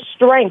mental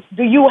strength.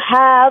 Do you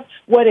have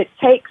what it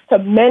takes to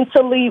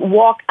mentally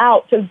walk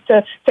out,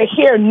 to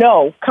hear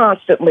no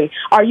constantly?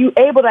 Are you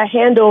able to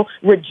handle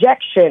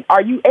rejection?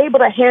 Are you able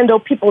to handle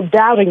people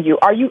doubting you?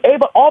 Are you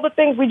able, all the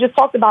things we just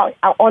talked about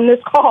on this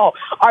call,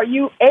 are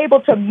you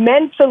able to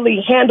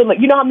mentally handle it?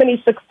 You know how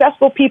many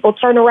successful people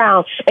turn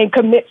around and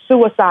commit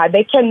suicide?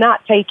 They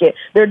cannot take it.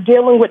 They're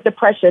dealing with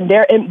depression.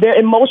 Their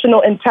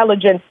emotional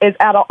intelligence is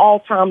at an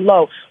all-time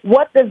low.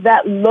 What does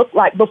that look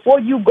like? Before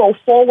you go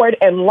forward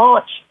and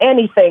launch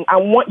anything, I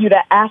want you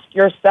to ask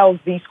yourselves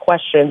these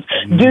questions.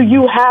 Do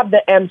you have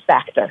the M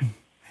factor?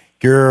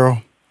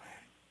 Girl,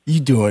 you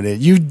doing it.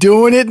 You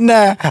doing it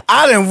now.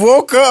 I done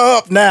woke her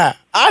up now.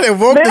 I done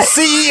woke the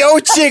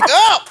CEO chick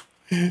up.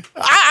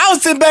 I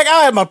was sitting back.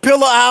 I had my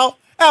pillow out.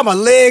 I had my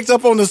legs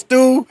up on the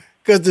stool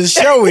because the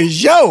show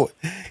is yo.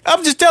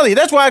 I'm just telling you.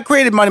 That's why I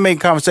created Money Making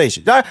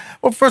Conversations.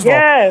 Well, first of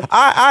all,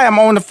 I am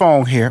on the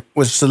phone here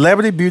with a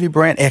celebrity beauty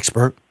brand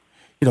expert,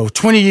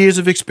 20 years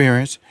of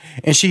experience.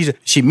 And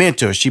she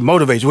mentors, she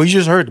motivates. Well, you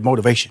just heard the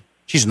motivation.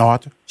 She's an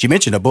author. She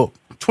mentioned a book.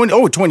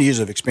 Over 20 years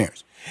of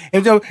experience.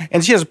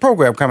 And she has a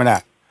program coming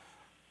out.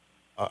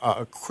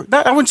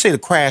 I wouldn't say the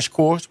crash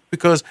course,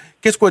 because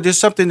guess what? There's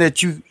something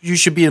that you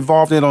should be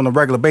involved in on a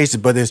regular basis,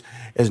 but it's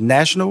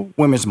National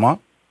Women's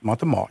Month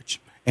of March.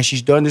 And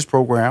she's done this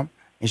program,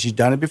 and she's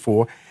done it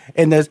before.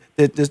 And the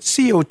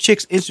CEO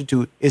Chicks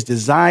Institute is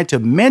designed to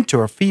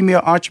mentor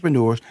female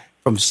entrepreneurs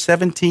from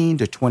 17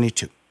 to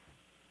 22,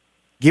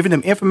 giving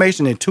them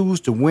information and tools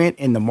to win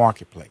in the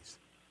marketplace.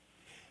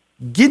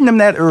 Getting them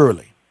that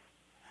early.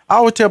 I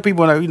always tell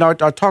people,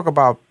 I talk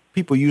about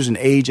people using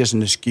age as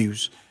an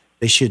excuse.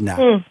 They should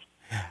not.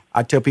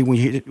 I tell people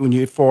when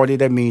you're 40,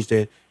 that means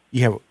that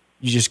you're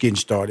just getting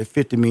started.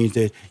 50 means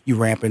that you're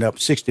ramping up.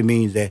 60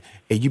 means that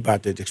you're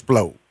about to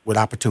explode with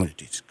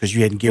opportunities because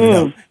you hadn't given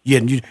up.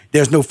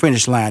 There's no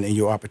finish line in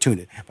your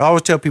opportunity. But I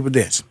always tell people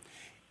this: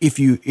 if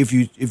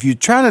you're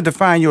trying to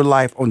define your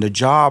life on the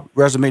job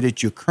resume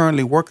that you're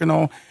currently working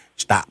on,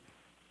 stop.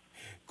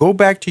 Go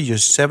back to your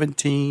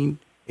 17,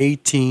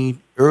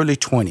 18, early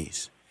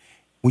 20s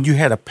when you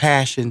had a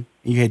passion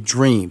and you had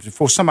dreams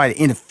before somebody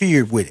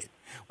interfered with it.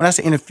 When I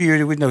say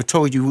interfered with it,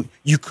 told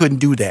you couldn't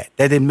do that.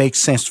 That didn't make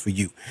sense for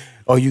you.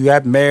 Or you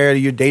got married or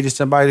you dated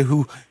somebody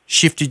who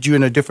shifted you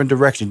in a different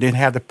direction, didn't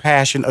have the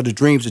passion or the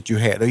dreams that you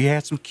had. Or you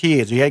had some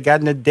kids, or you had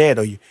gotten a debt,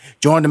 or you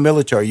joined the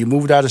military, you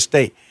moved out of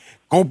state.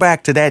 Go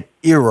back to that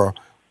era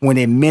when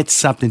it meant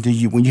something to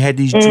you, when you had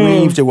these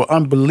dreams that were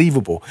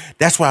unbelievable.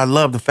 That's why I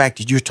love the fact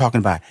that you're talking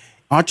about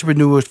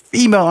entrepreneurs,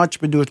 female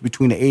entrepreneurs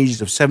between the ages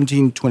of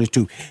 17 and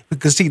 22.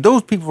 Because, see,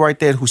 those people right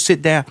there who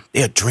sit down,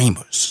 they're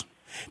dreamers.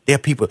 They're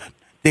people,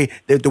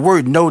 the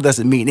word no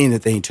doesn't mean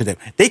anything to them.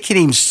 They can't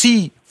even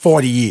see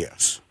 40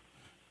 years.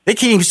 They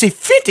can't even see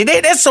 50.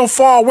 They're so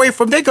far away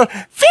from, they go,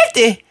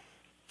 50,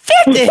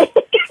 40.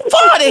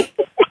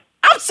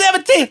 I'm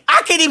 17.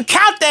 I can't even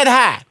count that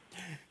high.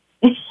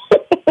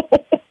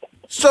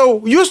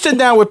 So you're sitting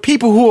down with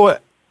people who are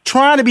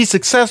trying to be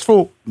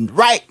successful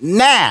right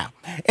now.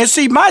 And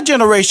see, my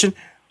generation,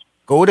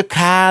 go to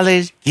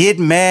college, get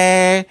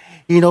married,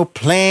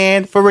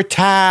 plan for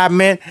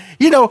retirement.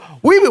 We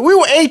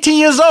were 18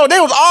 years old. They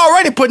was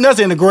already putting us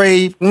in the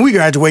grave when we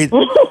graduated.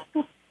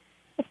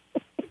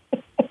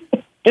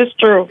 It's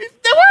true.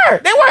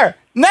 They were.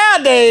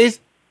 Nowadays,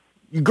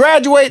 you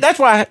graduate. That's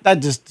why I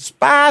just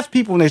despise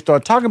people when they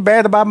start talking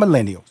bad about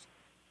millennials.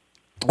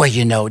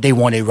 Well, they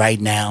want it right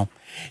now.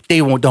 They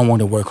don't want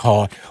to work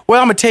hard.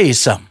 Well, I'm going to tell you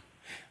something.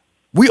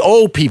 We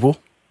old people,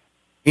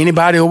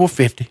 anybody over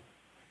 50,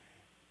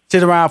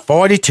 sit around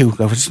 42.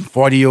 There's some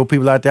 40-year-old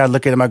people out there. I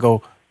look at them, I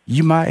go,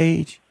 you my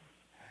age?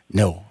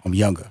 No, I'm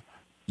younger.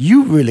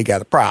 You really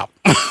got a problem.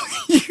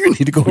 You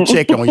need to go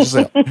check on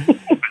yourself.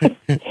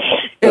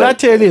 And I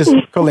tell you this,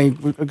 Colleen,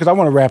 because I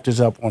want to wrap this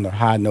up on a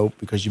high note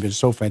because you've been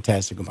so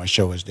fantastic on my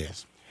show as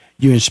this.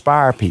 You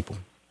inspire people,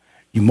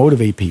 you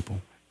motivate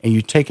people, and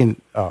you're taking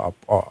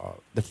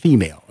the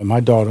female. And my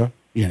daughter,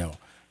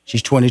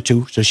 she's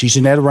 22, so she's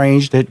in that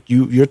range that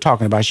you're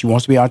talking about. She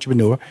wants to be an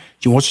entrepreneur.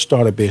 She wants to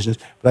start a business.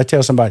 But I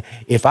tell somebody,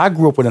 if I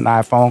grew up with an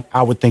iPhone,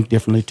 I would think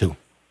differently too.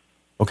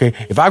 Okay?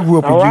 If I grew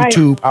up with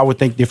YouTube, I would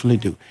think differently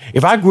too.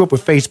 If I grew up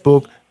with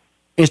Facebook,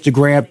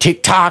 Instagram,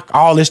 TikTok,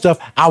 all this stuff,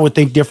 I would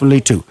think differently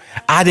too.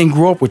 I didn't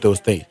grow up with those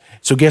things.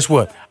 So guess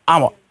what?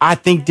 I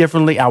think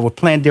differently. I would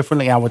plan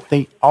differently. I would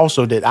think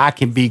also that I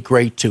can be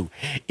great too.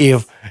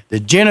 If the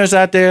Jenners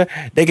out there,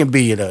 they can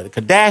be the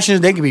Kardashians,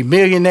 they can be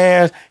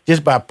millionaires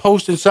just by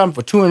posting something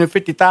for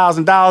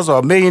 $250,000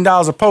 or $1 million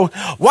a post.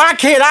 Why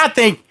can't I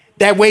think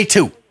that way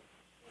too?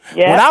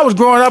 Yeah. When I was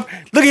growing up,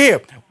 look at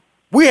here.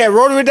 We had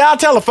rotary dial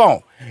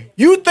telephone.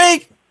 You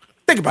think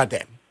about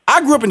that. I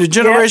grew up in the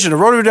generation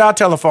of rotary dial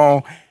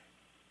telephone.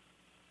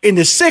 In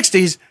the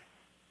 60s,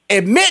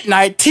 at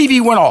midnight, TV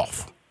went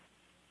off.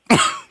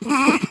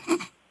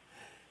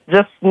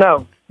 Just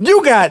no.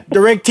 You got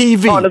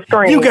DirecTV. On the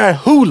screen. You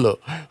got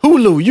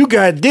Hulu. You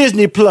got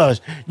Disney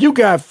Plus. You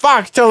got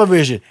Fox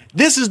Television.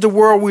 This is the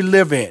world we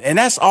live in. And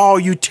that's all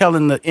you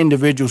telling the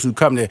individuals who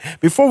come there.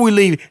 Before we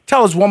leave,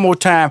 tell us one more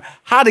time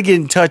how to get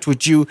in touch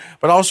with you,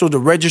 but also to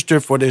register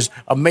for this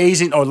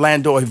amazing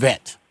Orlando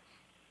event.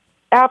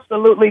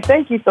 Absolutely.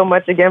 Thank you so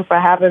much again for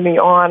having me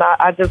on.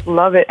 I just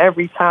love it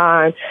every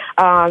time.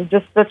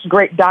 Just such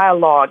great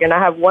dialogue. And I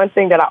have one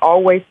thing that I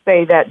always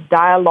say, that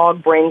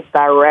dialogue brings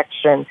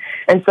direction.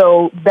 And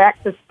so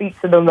back to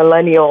speak to the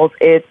millennials,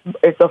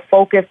 it's a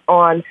focus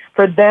on,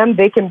 for them,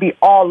 they can be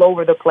all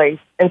over the place.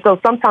 And so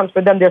sometimes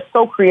for them, they're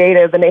so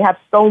creative and they have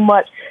so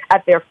much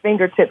at their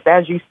fingertips,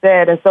 as you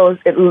said. And so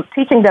it's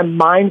teaching them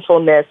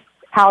mindfulness,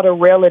 how to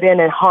reel it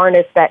in and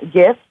harness that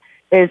gift.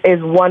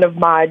 Is one of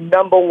my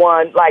number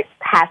one,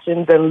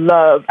 passions and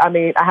love. I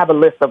mean, I have a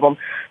list of them,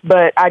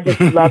 but I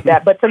just love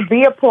that. But to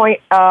your point,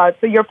 to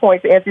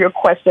answer your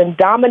question,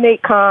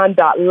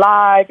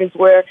 DominateCon.live is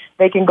where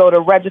they can go to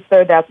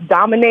register. That's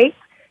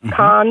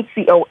DominateCon,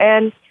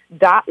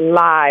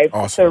 CON.live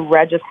to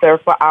register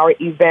for our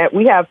event.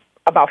 We have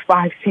about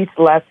 5 seats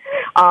left.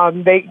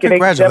 They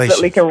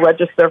definitely can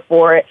register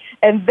for it.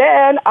 And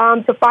then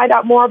to find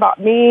out more about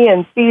me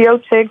and CEO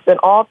Chicks and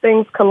all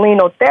things Colleen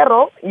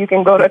Otero, you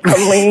can go to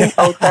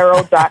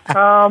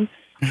ColleenOtero.com,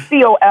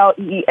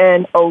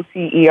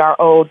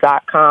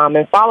 ColleenOtero.com,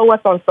 and follow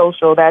us on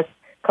social. That's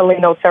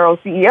Colleen Otero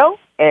CEO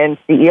and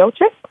CEO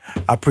Chicks.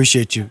 I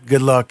appreciate you.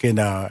 Good luck. And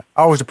I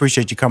always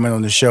appreciate you coming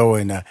on the show,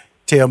 and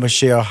tell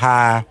Michelle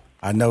hi.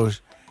 I know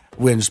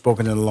we haven't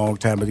spoken in a long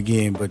time, but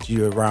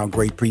you're around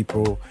great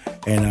people,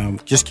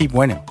 and just keep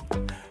winning.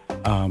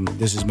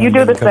 This is Money You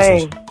do the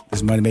same. This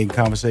is Money Making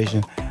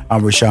Conversation.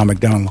 I'm Rashawn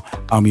McDonald.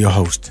 I'm your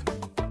host.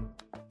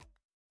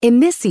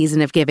 In this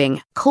season of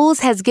giving,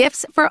 Kohl's has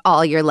gifts for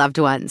all your loved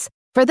ones.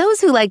 For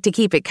those who like to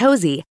keep it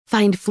cozy,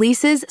 find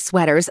fleeces,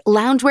 sweaters,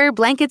 loungewear,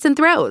 blankets, and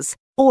throws.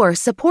 Or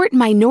support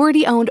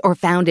minority-owned or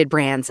founded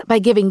brands by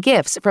giving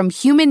gifts from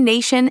Human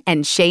Nation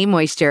and Shea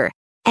Moisture.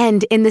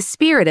 And in the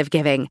spirit of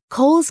giving,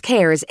 Kohl's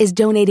Cares is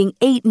donating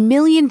 $8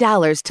 million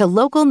to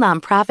local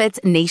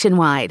nonprofits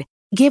nationwide.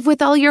 Give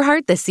with all your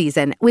heart this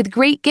season with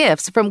great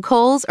gifts from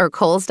Kohl's or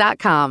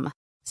Kohls.com.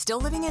 Still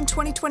living in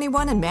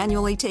 2021 and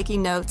manually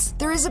taking notes?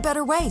 There is a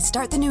better way.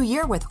 Start the new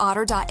year with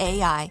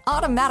Otter.ai.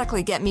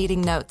 Automatically get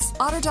meeting notes.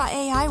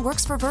 Otter.ai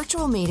works for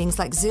virtual meetings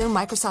like Zoom,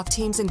 Microsoft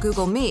Teams, and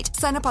Google Meet.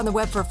 Sign up on the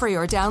web for free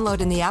or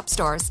download in the app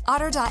stores.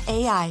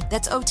 Otter.ai.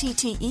 That's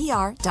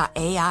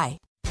OTTER.ai.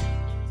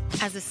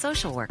 As a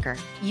social worker,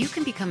 you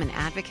can become an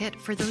advocate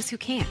for those who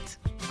can't.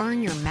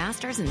 Earn your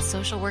master's in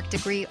social work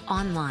degree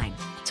online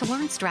to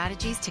learn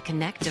strategies to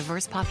connect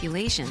diverse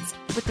populations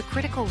with the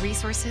critical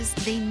resources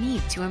they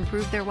need to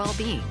improve their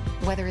well-being,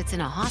 whether it's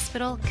in a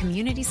hospital,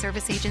 community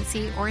service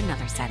agency, or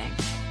another setting.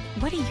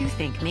 What do you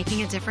think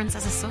making a difference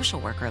as a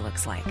social worker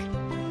looks like?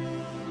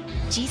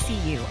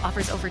 GCU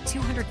offers over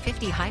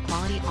 250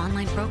 high-quality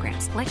online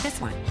programs like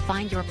this one.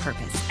 Find your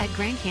purpose at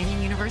Grand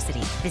Canyon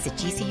University. Visit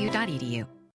gcu.edu.